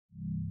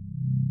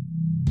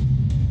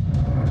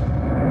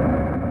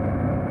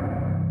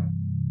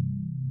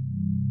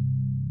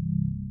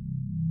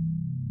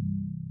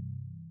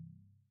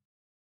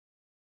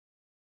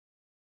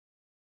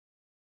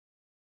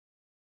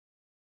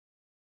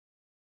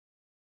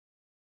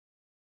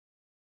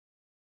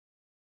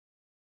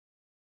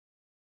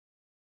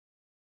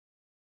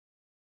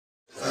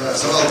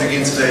So I'll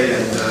begin today,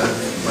 and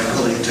my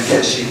colleague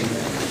Takeshi,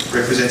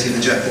 representing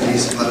the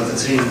Japanese part of the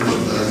team,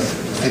 will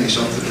finish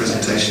off the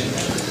presentation.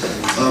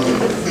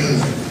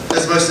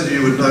 As most of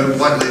you would know,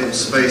 White Label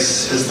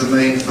Space has the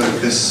main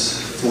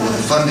focus for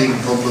the funding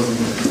problem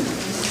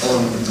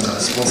on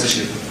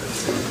sponsorship.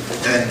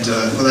 And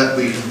for that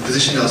we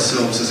position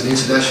ourselves as an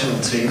international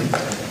team.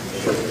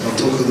 I'll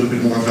talk a little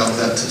bit more about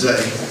that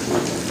today.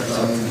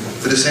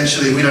 But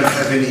essentially we don't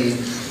have any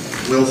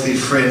wealthy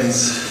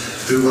friends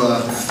who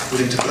are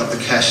willing to put up the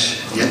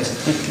cash yet.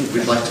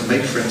 We'd like to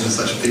make friends with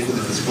such people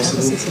if it's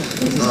possible.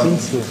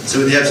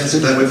 So in the absence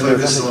of that, we're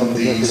focused on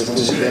the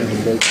sponsorship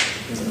angle.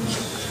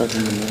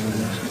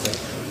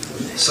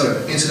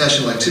 So,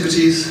 international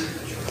activities.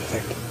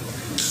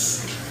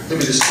 Let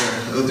me just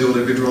got the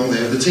order a bit wrong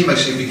there. The team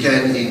actually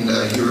began in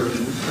Europe,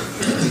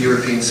 the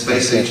European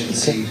Space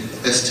Agency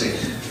ESTEC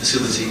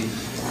facility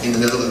in the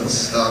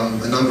Netherlands.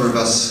 A number of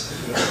us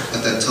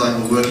at that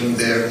time were working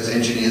there as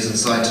engineers and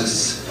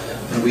scientists,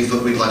 and we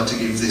thought we'd like to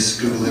give this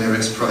Google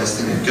NRX Prize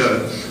thing a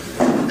go.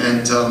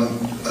 And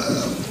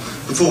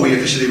before we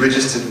officially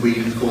registered, we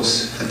of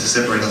course had to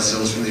separate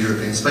ourselves from the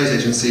European Space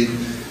Agency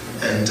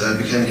and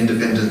became an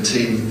independent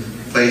team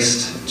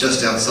based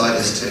just outside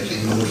ESTEC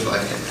in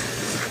Noordwijk.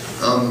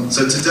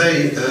 So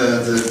today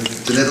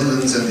the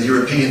Netherlands and the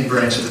European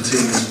branch of the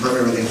team is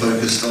primarily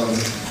focused on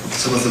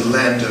some of the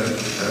lander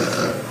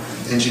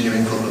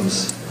engineering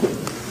problems.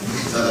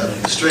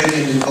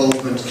 Australian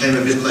involvement came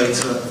a bit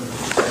later,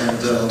 and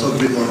I'll talk a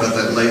bit more about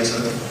that later.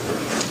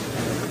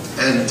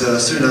 And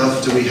soon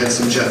after we had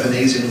some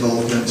Japanese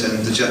involvement,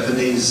 and the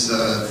Japanese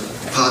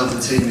part of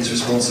the team is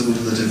responsible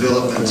for the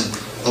development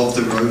of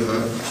the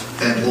rover,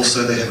 and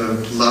also they have a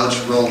large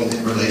role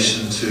in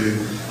relation to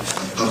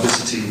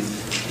publicity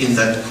in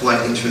that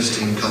quite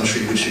interesting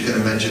country, which you can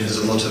imagine has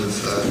a lot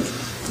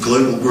of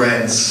global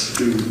brands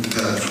who could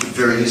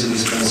very easily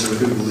sponsor a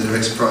Google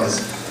NRX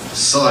Prize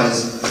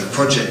size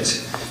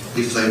project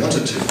if they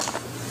wanted to.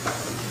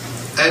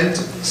 And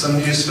some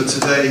news for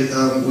today,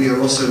 we are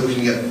also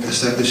looking at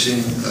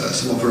establishing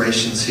some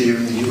operations here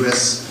in the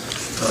US.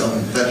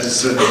 That has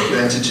certain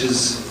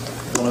advantages.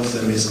 One of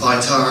them is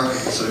ITAR,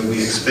 so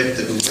we expect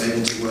that we'll be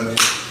able to work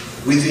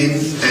within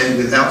and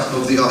without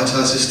of the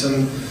ITAR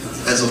system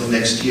as of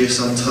next year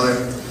sometime.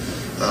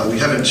 We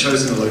haven't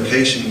chosen a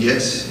location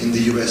yet in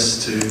the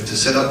US to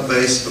set up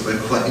base, but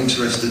we're quite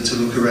interested to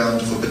look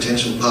around for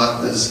potential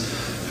partners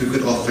who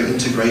could offer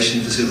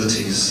integration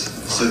facilities.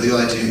 So the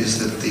idea is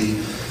that the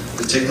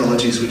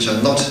technologies which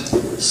are not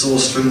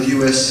sourced from the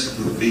US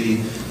would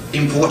be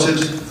imported,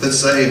 let's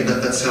say, and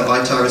that's how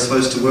ITAR is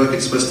supposed to work.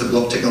 It's supposed to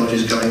block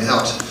technologies going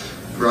out,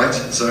 right?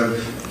 So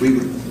we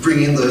would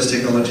bring in those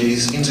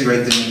technologies,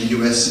 integrate them in the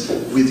US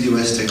with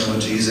US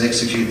technologies, and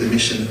execute the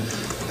mission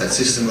at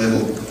system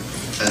level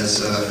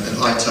as an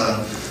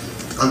ITAR,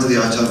 under the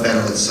ITAR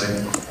banner, let's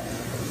say.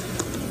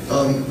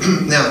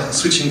 Now,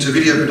 switching to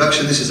video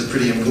production, this is a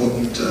pretty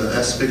important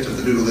aspect of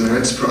the Google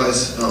NRX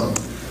Prize.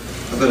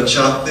 I've got a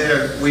chart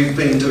there. We've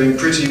been doing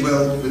pretty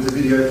well with the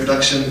video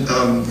production.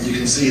 You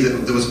can see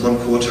that there was one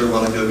quarter a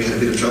while ago we had a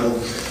bit of trouble.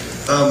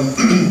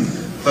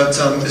 But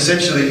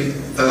essentially,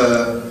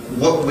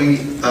 what we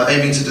are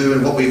aiming to do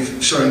and what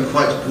we've shown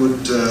quite good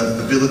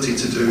ability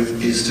to do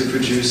is to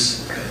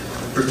produce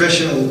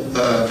professional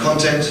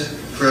content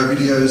for our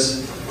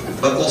videos,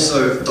 but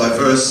also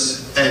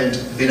diverse and,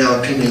 in our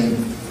opinion,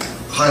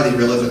 highly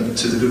relevant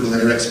to the Google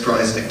NRX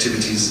Prize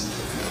activities.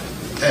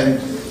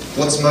 And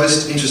what's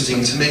most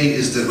interesting to me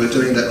is that we're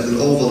doing that with an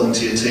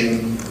all-volunteer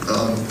team.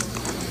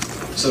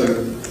 So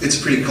it's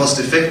a pretty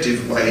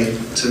cost-effective way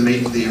to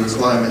meet the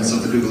requirements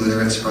of the Google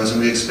NRX Prize, and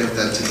we expect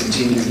that to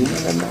continue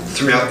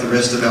throughout the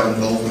rest of our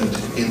involvement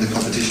in the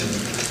competition.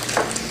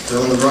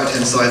 So on the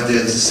right-hand side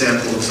there's a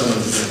sample of some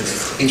of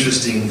the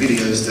interesting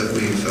videos that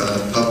we've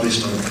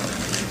published on.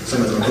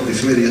 Some of them are probably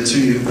familiar to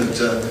you, but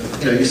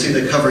you know, you see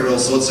they're covering all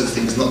sorts of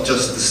things, not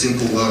just the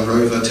simple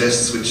rover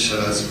tests, which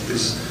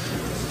is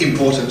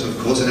important, of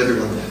course, and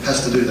everyone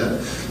has to do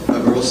that.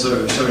 But we're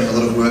also showing a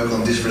lot of work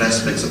on different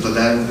aspects of the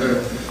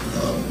lander,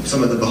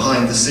 some of the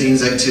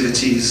behind-the-scenes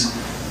activities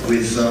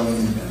with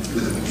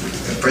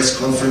press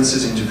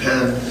conferences in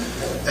Japan,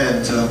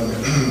 and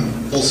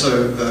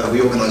also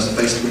we organised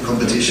a Facebook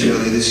competition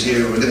earlier this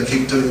year, and we're going to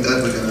keep doing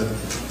that. We're going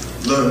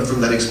to learn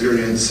from that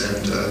experience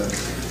and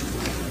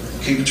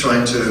keep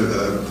trying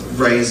to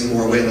raise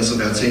more awareness of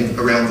our team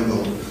around the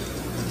world.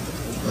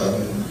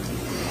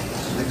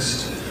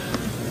 Next.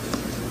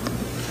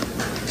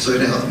 So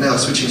now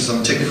switching to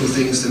some technical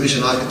things, the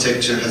mission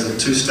architecture has a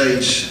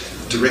two-stage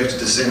direct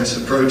descent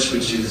approach,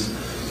 which is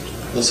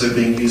also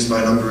being used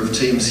by a number of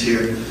teams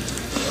here.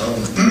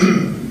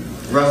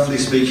 Roughly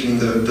speaking,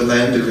 the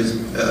lander is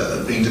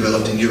being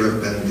developed in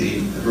Europe and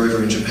the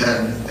rover in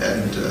Japan,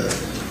 and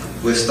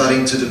we're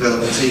starting to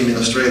develop a team in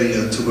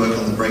Australia to work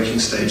on the braking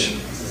stage.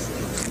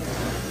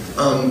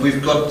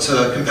 We've got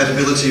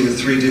compatibility with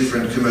 3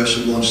 different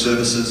commercial launch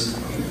services,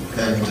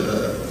 and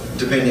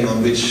depending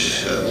on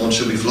which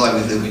launcher we fly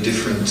with, there'll be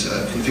different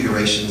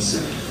configurations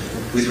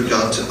with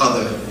regard to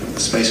other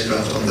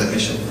spacecraft on that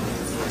mission.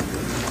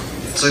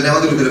 So now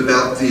a little bit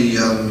about the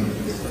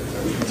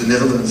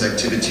Netherlands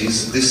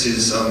activities. This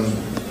is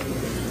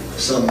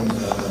some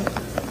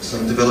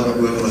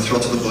development work on a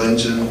throttleable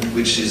engine,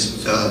 which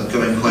is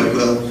going quite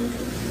well.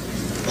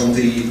 On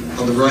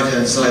the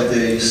right-hand side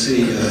there, you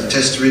see a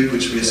test rig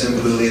which we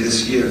assembled earlier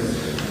this year.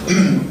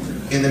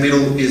 In the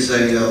middle is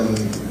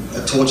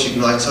a torch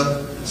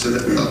igniter, so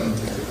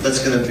that's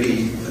going to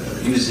be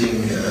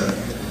using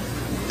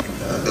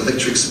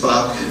electric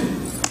spark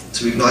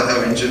to ignite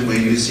our engine. We're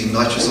using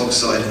nitrous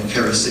oxide and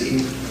kerosene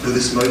for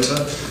this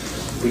motor,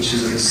 which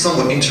is a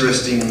somewhat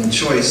interesting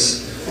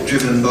choice,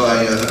 driven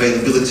by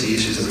availability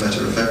issues, as a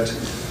matter of fact.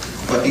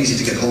 Quite easy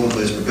to get hold of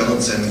those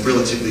propellants and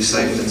relatively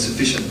safe and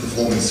sufficient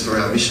performance for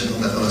our mission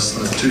on a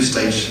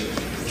two-stage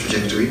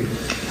trajectory.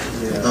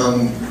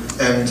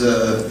 And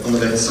on the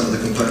left, some of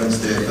the components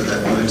there for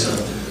that motor.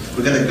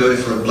 We're going to go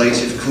for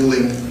ablative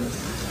cooling,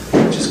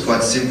 which is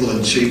quite simple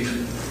and cheap.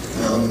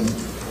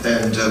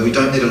 We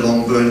don't need a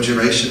long burn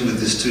duration with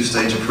this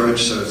two-stage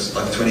approach, so it's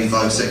like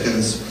 25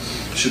 seconds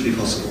should be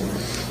possible.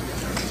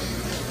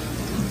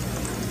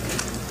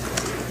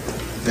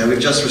 Now, we've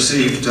just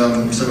received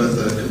some of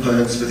the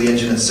components for the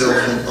engine itself.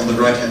 On the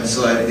right-hand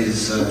side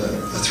is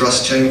a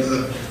thrust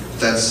chamber.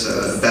 That's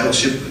a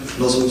battleship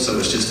nozzle, so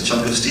it's just a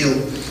chunk of steel.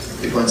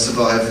 It won't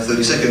survive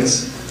 30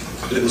 seconds,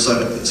 but it will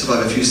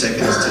survive a few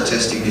seconds to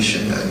test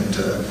ignition and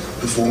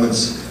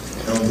performance.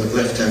 And on the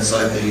left-hand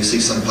side there, you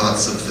see some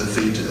parts of the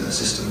feed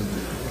system.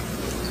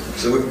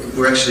 So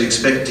we're actually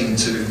expecting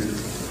to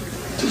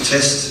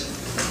test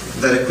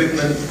that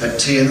equipment at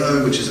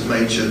TNO, which is a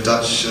major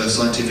Dutch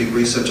scientific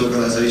research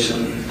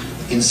organisation,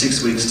 in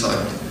 6 weeks'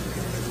 time.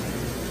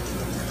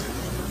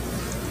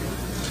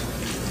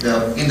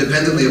 Now,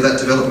 independently of that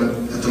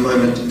development at the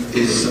moment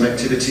is some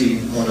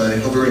activity on a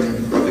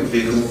hovering rocket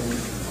vehicle.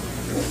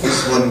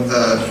 This one,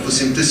 for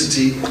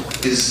simplicity,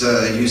 is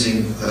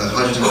using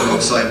hydrogen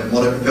peroxide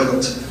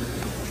monopropellant.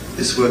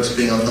 This work's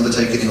being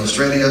undertaken in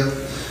Australia.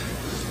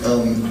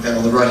 And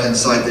on the right-hand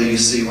side there you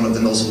see one of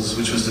the nozzles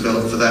which was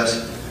developed for that.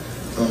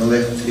 On the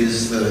left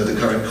is the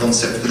current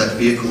concept for that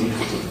vehicle,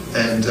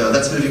 and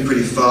that's moving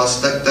pretty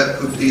fast. That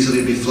could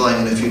easily be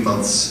flying in a few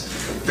months.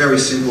 Very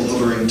simple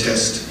hovering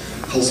test,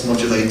 pulse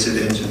modulated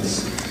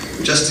engines,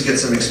 just to get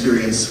some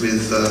experience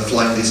with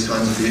flying these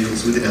kinds of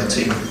vehicles within our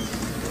team.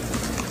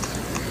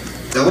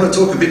 Now I want to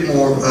talk a bit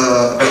more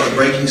about the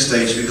braking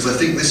stage, because I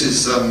think this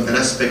is an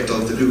aspect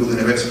of the Google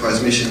Lunar X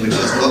Prize mission which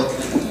has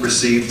not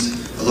received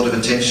a lot of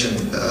attention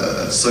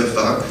so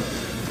far.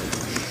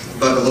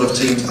 But a lot of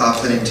teams are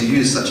planning to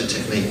use such a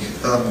technique.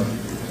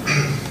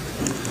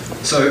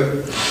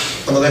 So,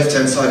 on the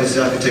left-hand side is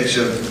the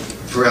architecture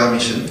for our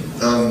mission.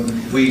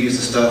 We use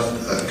the Star,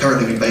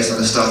 currently we're based on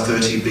a Star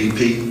 30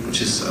 BP,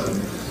 which is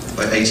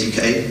by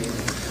ATK.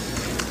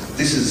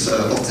 This is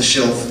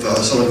off-the-shelf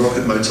solid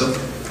rocket motor,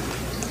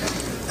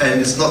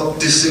 and it's not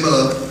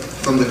dissimilar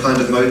from the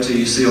kind of motor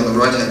you see on the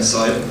right-hand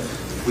side,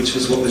 which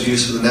was what was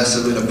used for the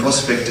NASA Lunar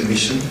Prospector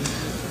mission.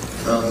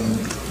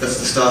 That's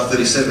the Star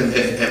 37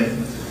 FM.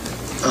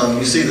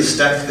 You see the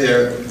stack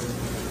there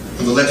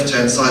on the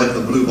left-hand side of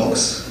the blue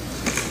box.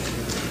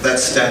 That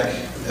stack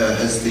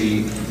has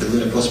the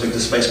Lunar Prospector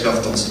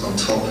spacecraft on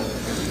top.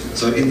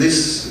 So in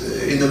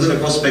the Lunar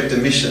Prospector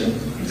mission,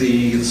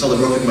 the solid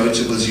rocket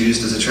motor was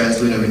used as a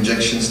translunar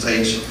injection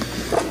stage.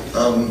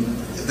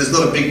 There's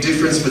not a big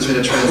difference between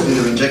a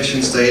translunar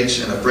injection stage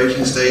and a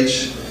braking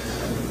stage.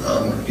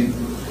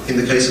 In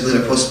the case of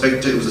Lunar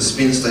Prospector, it was a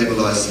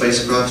spin-stabilized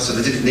spacecraft, so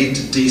they didn't need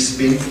to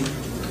de-spin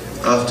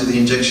after the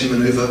injection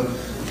maneuver.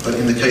 But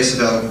in the case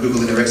of our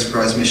Google Lunar X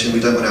Prize mission, we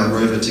don't want our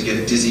rover to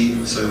get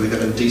dizzy, so we're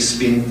going to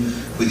de-spin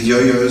with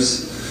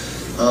yo-yos.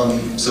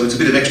 So it's a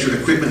bit of extra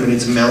equipment we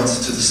need to mount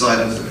to the side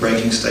of the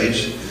braking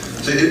stage.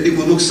 So it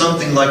will look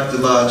something like the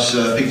large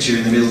picture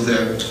in the middle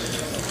there,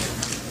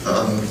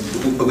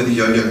 but with a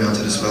yo-yo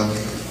mounted as well.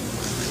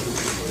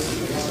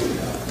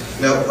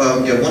 Now,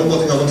 one more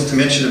thing I wanted to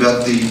mention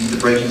about the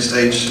braking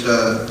stage.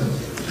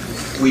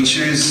 We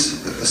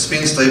choose a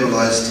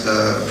spin-stabilized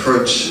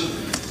approach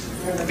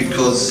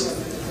because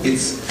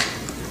it's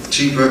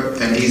cheaper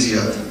and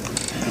easier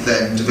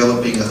than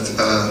developing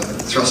a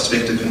thrust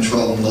vector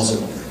control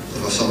nozzle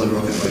of a solid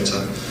rocket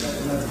motor.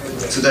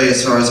 Today,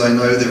 as far as I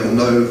know, there are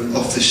no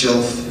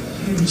off-the-shelf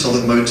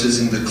solid motors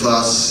in the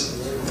class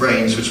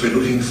range which we're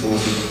looking for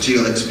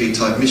GLXP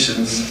type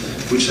missions,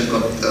 which have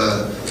got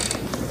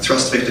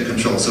thrust vector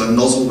control, so a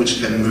nozzle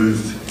which can move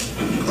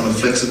on a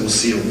flexible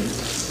seal.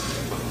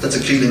 That's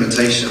a key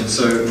limitation.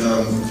 So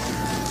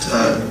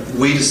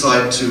we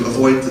decide to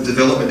avoid the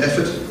development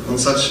effort on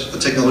such a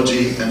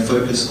technology and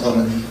focus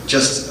on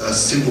just a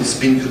simple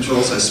spin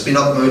control, so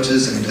spin-up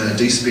motors and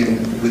de-spin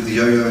with the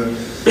yo-yo,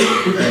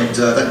 and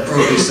that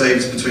probably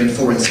saves between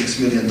 $4 and $6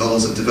 million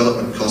of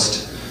development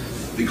cost,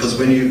 because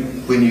when you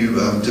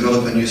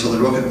develop a new solid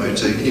rocket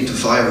motor, you need to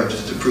fire it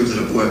to prove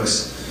that it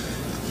works.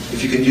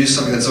 If you can use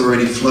something that's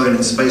already flown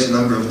in space a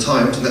number of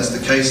times, and that's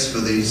the case for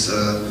these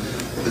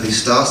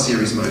Star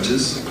Series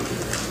motors,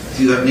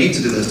 you don't need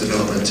to do those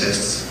development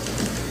tests.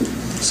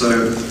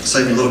 So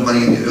saving a lot of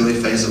money in the early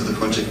phase of the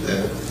project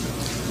there.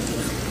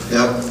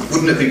 Now,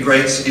 wouldn't it be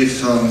great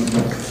if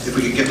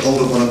we could get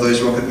hold of one of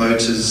those rocket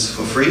motors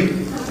for free?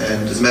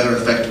 And as a matter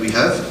of fact, we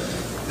have.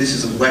 This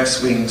is a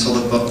wax-wing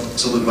solid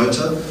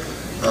motor.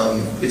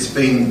 It's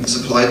been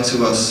supplied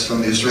to us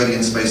from the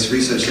Australian Space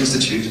Research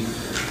Institute.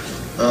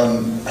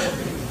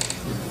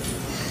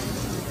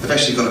 We've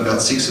actually got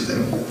about 6 of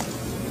them.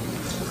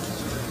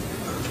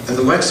 And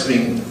the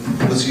wax-wing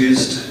was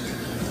used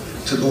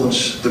to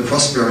launch the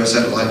Prospero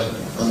satellite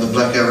on the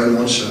Black Arrow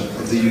launcher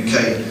of the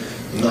UK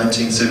in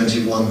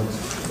 1971.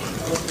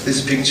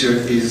 This picture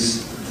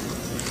is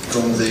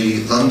from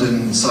the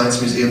London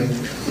Science Museum.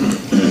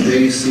 There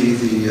you see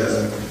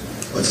the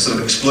it's sort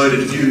of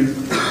exploded view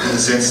in the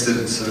sense that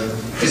it's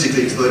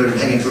physically exploded and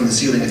hanging from the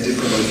ceiling at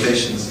different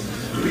locations.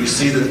 But you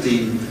see that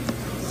the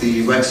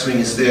wax wing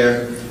is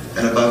there,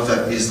 and above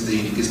that is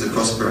the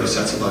Prospero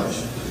satellite.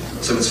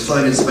 So it's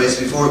flown in space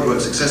before, it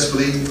worked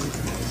successfully.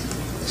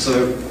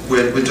 So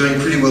we're doing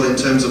pretty well in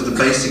terms of the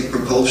basic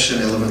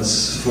propulsion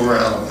elements for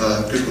our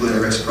Critical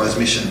Lunar X Prize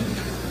mission.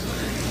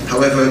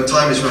 However,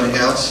 time is running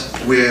out.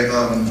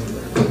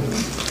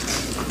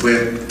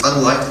 We're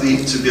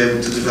unlikely to be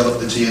able to develop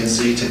the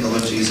GNC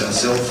technologies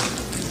ourselves,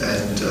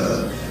 and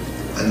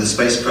the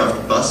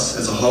spacecraft bus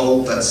as a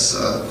whole. That's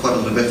quite a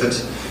lot of effort.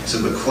 So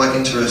we're quite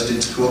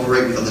interested to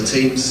cooperate with other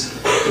teams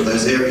in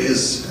those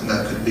areas, and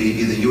that could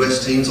be either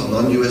US teams or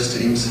non-US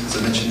teams, as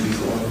I mentioned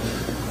before.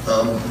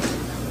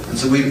 And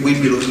so we'd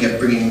be looking at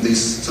bringing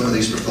some of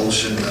these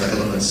propulsion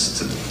elements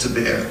to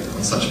bear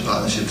on such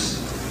partnerships.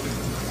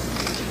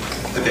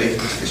 Okay,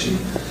 next question.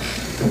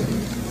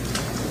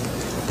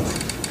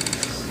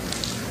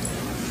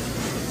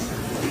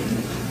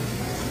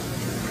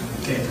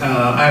 Okay,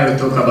 I will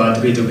talk about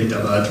a little bit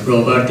about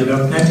rover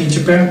development in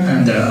Japan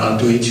and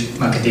outreach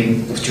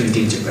marketing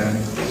opportunity in Japan.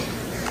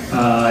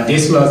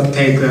 This was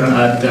taken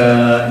at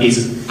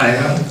Is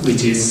Island,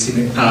 which is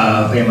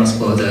famous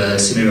for the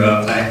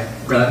similar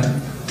island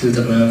to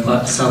the moon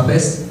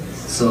surface.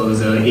 So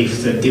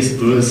if this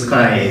blue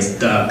sky is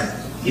dark,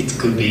 it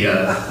could be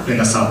a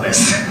lunar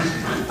surface.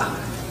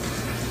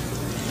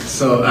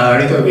 So a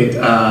little bit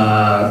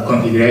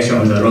configuration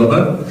of the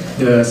rover.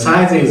 The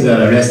size is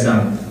less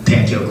than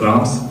 10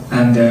 kilograms,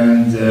 and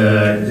then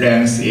the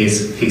length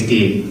is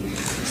 50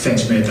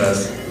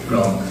 centimeters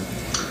long.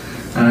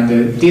 And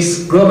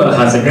this rover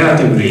has a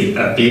relatively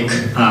big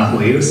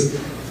wheels,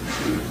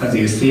 as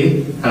you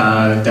see.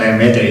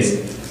 Diameter is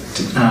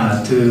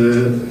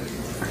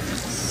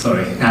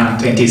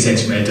 20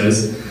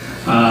 centimeters.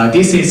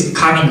 This is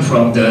coming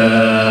from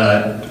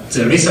the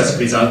research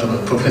result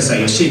of Professor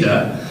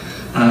Yoshida,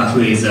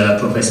 who is a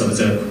professor of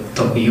the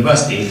top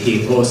university.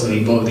 He also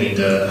involved in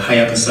the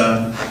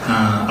Hayabusa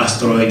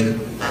asteroid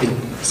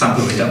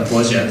sample return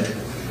project.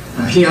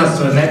 He has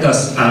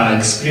tremendous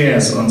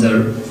experience on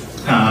the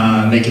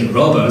making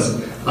rovers,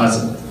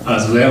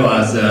 as well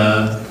as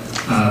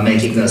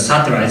making a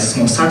satellite,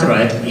 small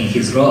satellite in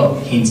his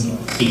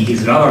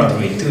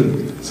laboratory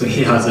too. So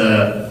he has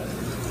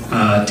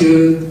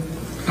two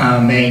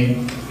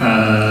main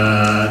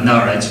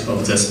knowledge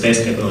of the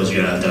space technology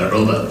and the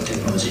rover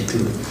technology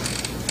too.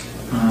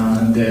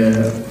 And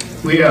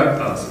we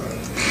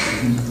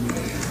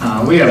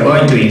are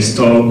going to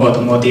install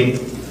automatic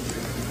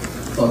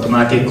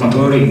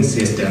controlling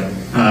system.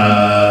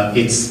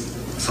 It's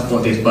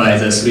supported by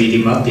the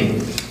 3D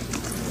mapping.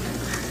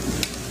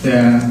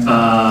 Then,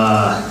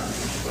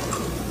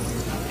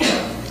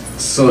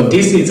 so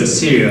this is a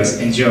serious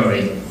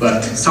engineering,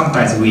 but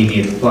sometimes we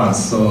need fun.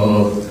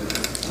 So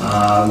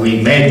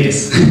we made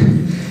this.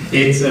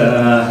 It's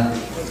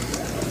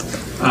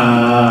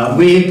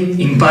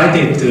we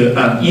invited to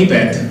an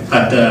event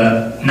at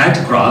the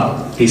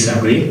nightclub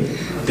recently.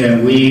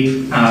 Then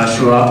we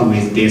show up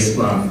with this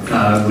one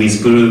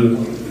with blue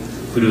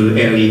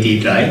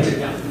LED light.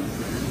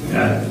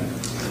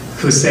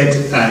 Who said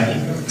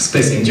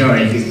space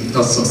engineering is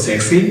not so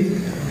sexy?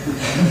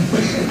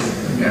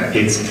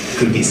 It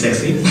could be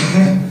sexy.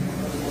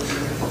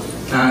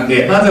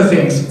 The other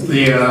things,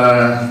 we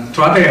are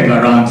traveling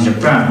around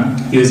Japan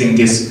using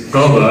this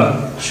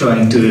rover,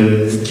 showing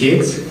to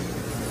kids.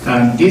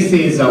 And this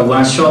is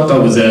one shot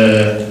of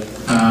the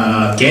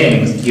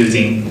games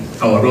using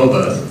our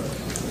rovers.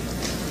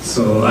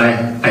 So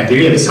I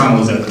believe some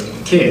of the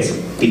kids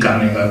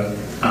becoming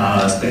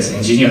space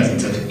engineers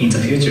in the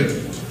future.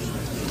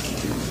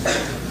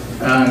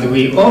 And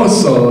we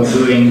also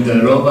doing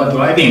the rover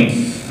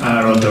driving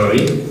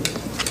rotary.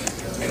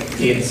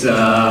 It's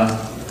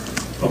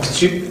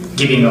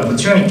giving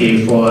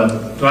opportunity for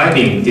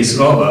driving this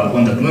rover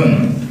on the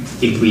moon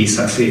if we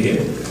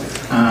succeeded.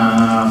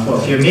 For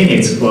a few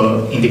minutes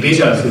for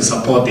individuals who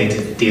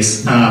supported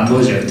this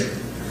project.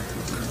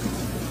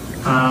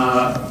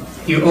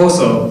 You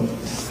also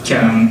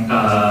can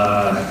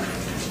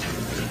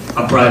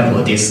apply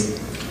for this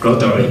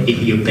rotary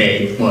if you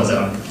pay more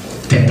than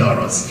 $10.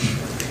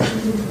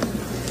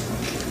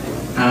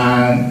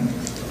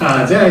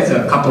 There is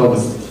a couple of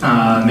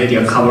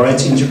media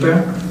coverage in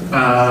Japan.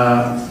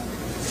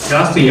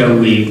 Last year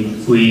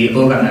we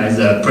organized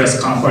a press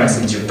conference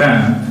in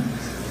Japan,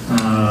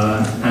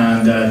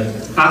 and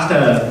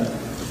after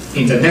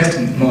in the next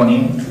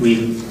morning,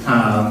 we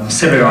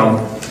most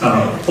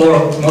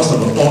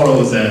of all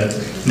of the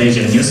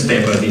major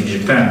newspapers in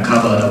Japan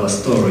covered our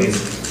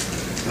stories.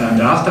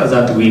 And after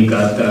that, we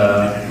got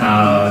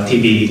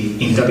TV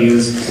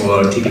interviews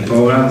or TV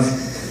programs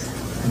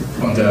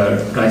on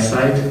the right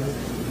side.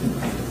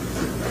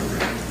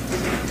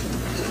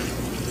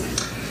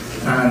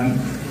 And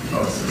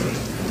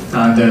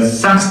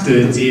thanks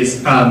to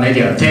these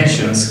media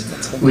attentions,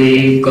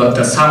 we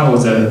got some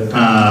of the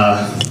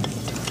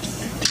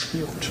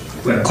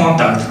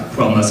contact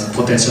from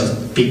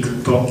big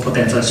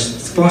potential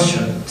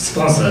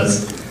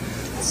sponsors.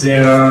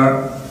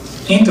 Their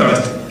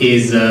interest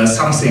is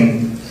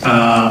something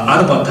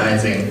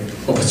advertising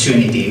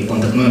opportunity on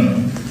the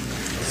moon.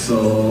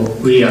 So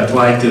we are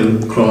trying to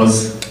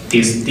close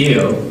this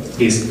deal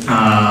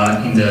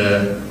in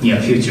the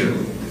near future.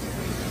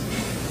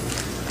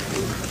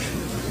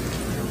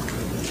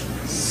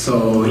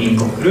 So in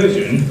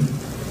conclusion,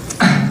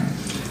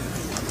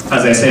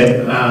 as I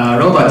said,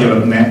 robot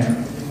development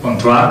on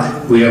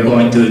track. We are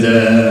going to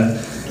the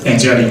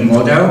engineering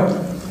model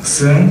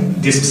soon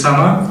this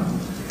summer.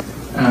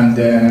 And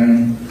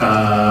then,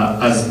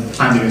 as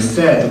Andrew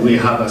said, we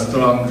have a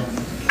strong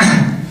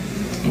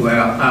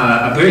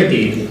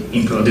ability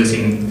in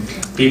producing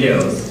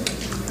videos.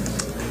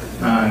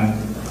 And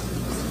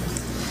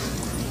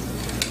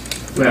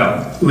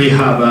we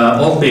have an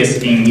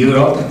office in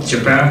Europe,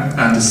 Japan,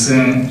 and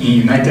soon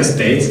in United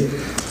States,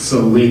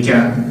 so we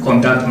can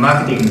conduct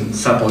marketing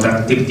support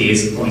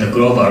activities on the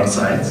global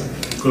scale.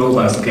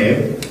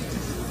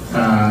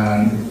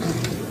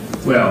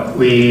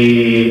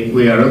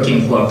 We are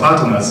looking for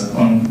partners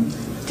on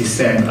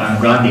design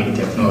and running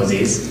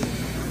technologies.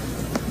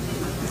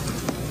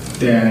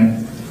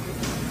 Then,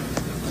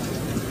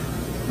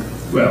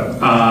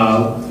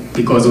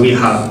 because we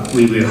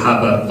will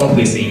have an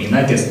office in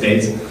United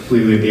States,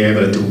 we will be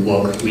able to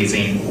work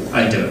within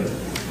either.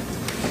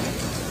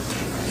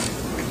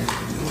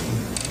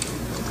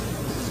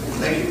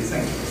 Thank you.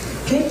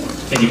 Okay.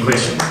 Any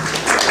questions?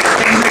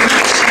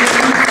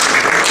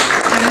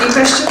 Have any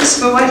questions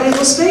for White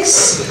Label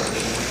Space?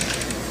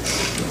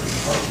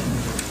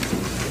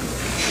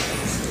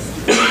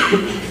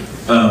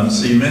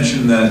 So you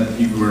mentioned that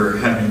you were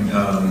having,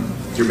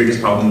 your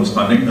biggest problem was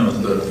funding. That was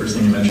the first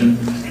thing you mentioned.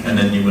 And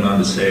then you went on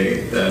to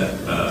say that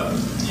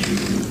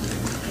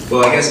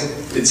I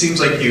guess it seems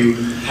like you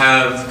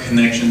have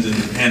connections in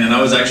Japan. And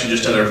I was actually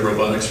just at a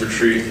robotics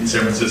retreat in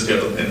San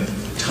Francisco, and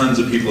tons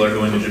of people are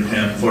going to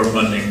Japan for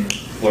funding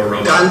for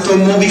robots.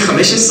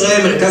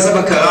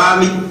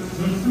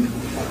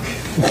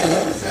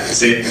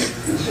 See?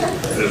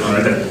 There's one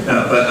right there.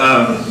 No,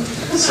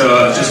 so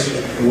I was just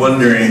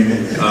wondering,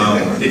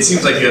 it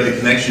seems like you have a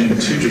connection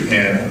to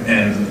Japan,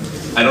 and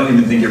I don't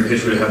even think your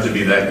pitch would have to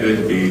be that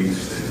good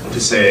to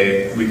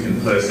say we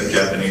can put a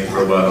Japanese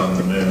robot on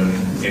the moon,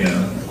 you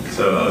know.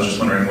 So I was just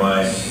wondering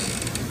why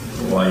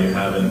you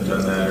haven't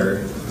done that,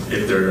 or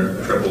if there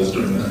are troubles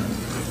doing that.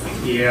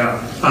 Yeah,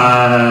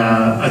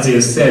 as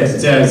you said,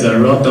 there's a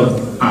lot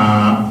of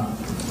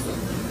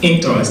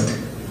interest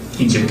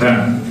in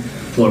Japan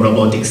for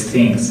robotics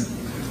things,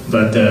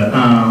 but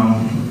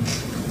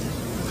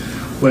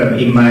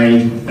in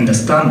my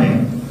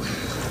understanding,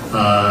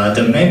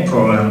 the main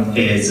problem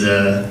is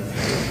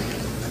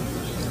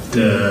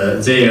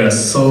they are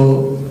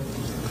so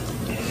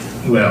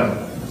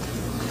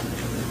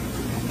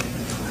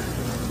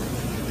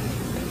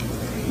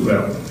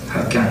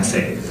how can I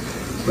say?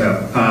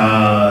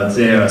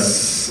 They are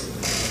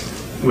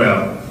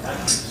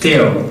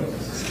still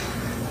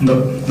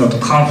not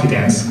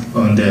confident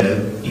on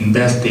the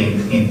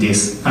investing in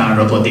this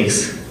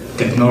robotics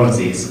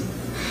technologies,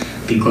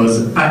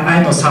 because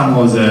I know some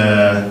of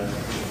the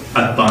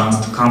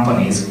advanced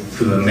companies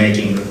who are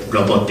making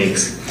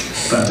robotics,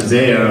 but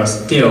they are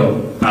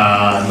still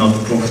not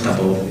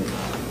profitable.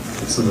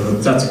 So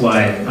that's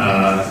why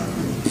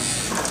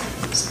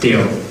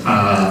still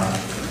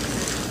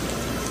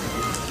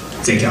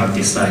they cannot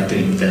decide to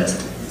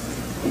invest.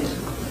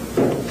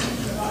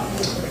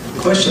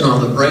 Question on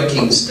the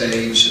braking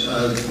stage.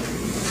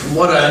 From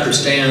what I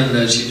understand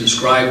as you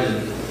described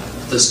it,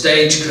 the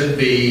stage could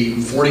be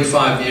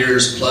 45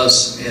 years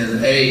plus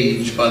in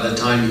age by the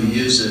time you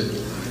use it.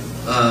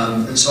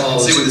 And so I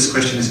See where this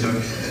question is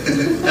going.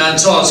 and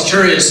so I was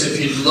curious if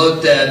you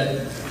looked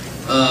at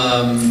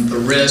the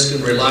risk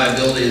and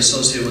reliability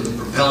associated with the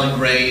propellant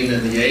grain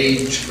and the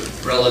age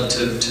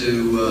relative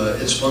to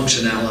its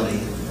functionality.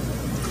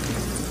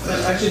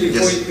 Actually,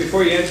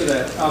 before you answer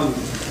that,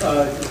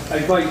 I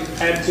might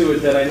add to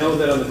it that I know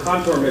that on the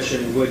Contour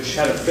mission, which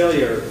had a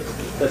failure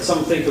that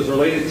some think was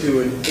related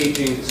to an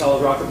aging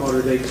solid rocket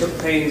motor, they took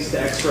pains to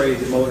X-ray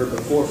the motor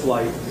before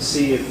flight to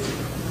see if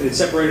it had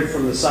separated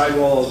from the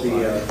sidewall of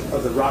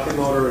the rocket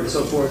motor and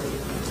so forth.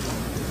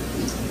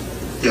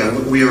 Yeah,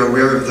 we are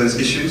aware of those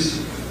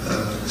issues.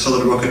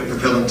 Solid rocket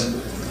propellant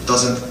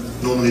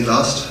doesn't normally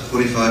last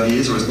 45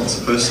 years, or is not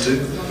supposed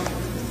to.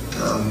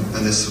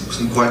 And there's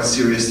some quite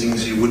serious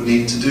things you would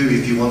need to do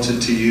if you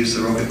wanted to use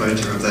a rocket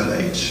motor of that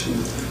age.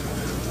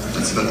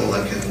 That's about all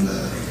I can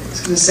was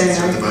going to say,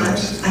 at the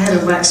moment. I had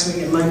a wax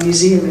wing at my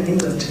museum in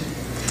England.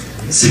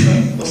 So,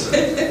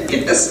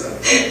 yes,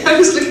 I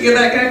was looking at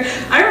that going,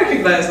 I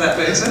recognise that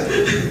motor.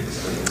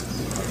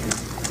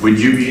 Would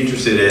you be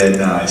interested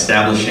in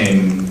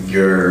establishing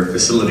your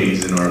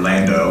facilities in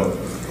Orlando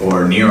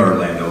or near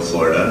Orlando,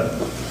 Florida?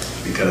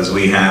 Because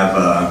we have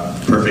a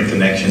perfect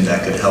connection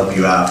that could help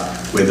you out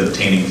with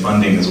obtaining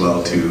funding as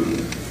well to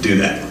do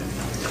that.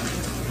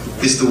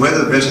 Is the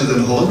weather better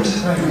than Holland?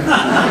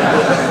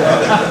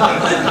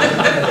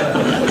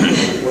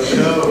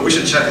 We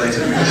should chat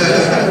later.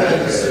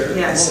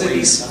 Yeah,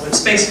 absolutely.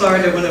 Space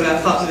Florida, one of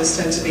our partners,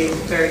 tend to be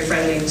very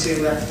friendly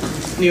to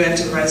new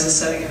enterprises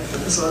setting up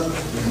as well.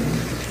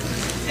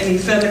 Any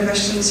further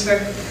questions for?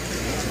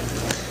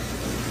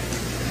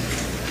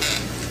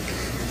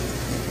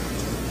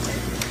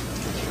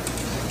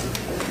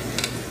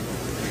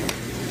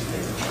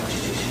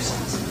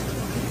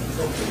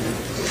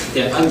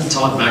 Yeah, I'm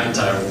Todd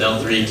McIntyre with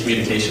L3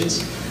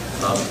 Communications.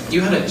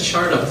 You had a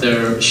chart up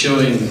there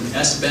showing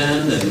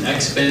S-band and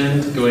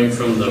X-band going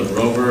from the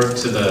rover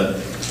to the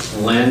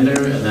lander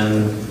and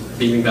then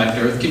beaming back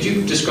to Earth. Could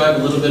you describe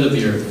a little bit of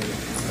your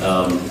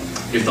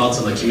thoughts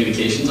on the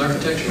communications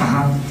architecture?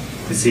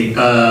 You see,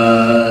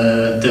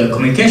 the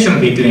communication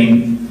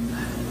between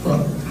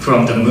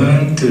from the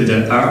moon to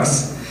the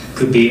Earth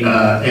could be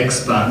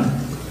X-band,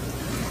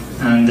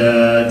 and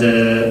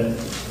the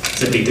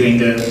between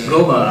the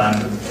rover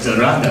and the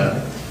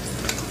lander,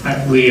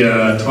 we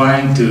are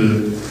trying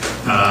to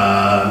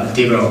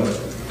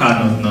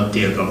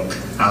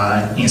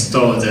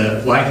install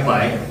the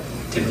Wi-Fi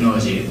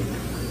technology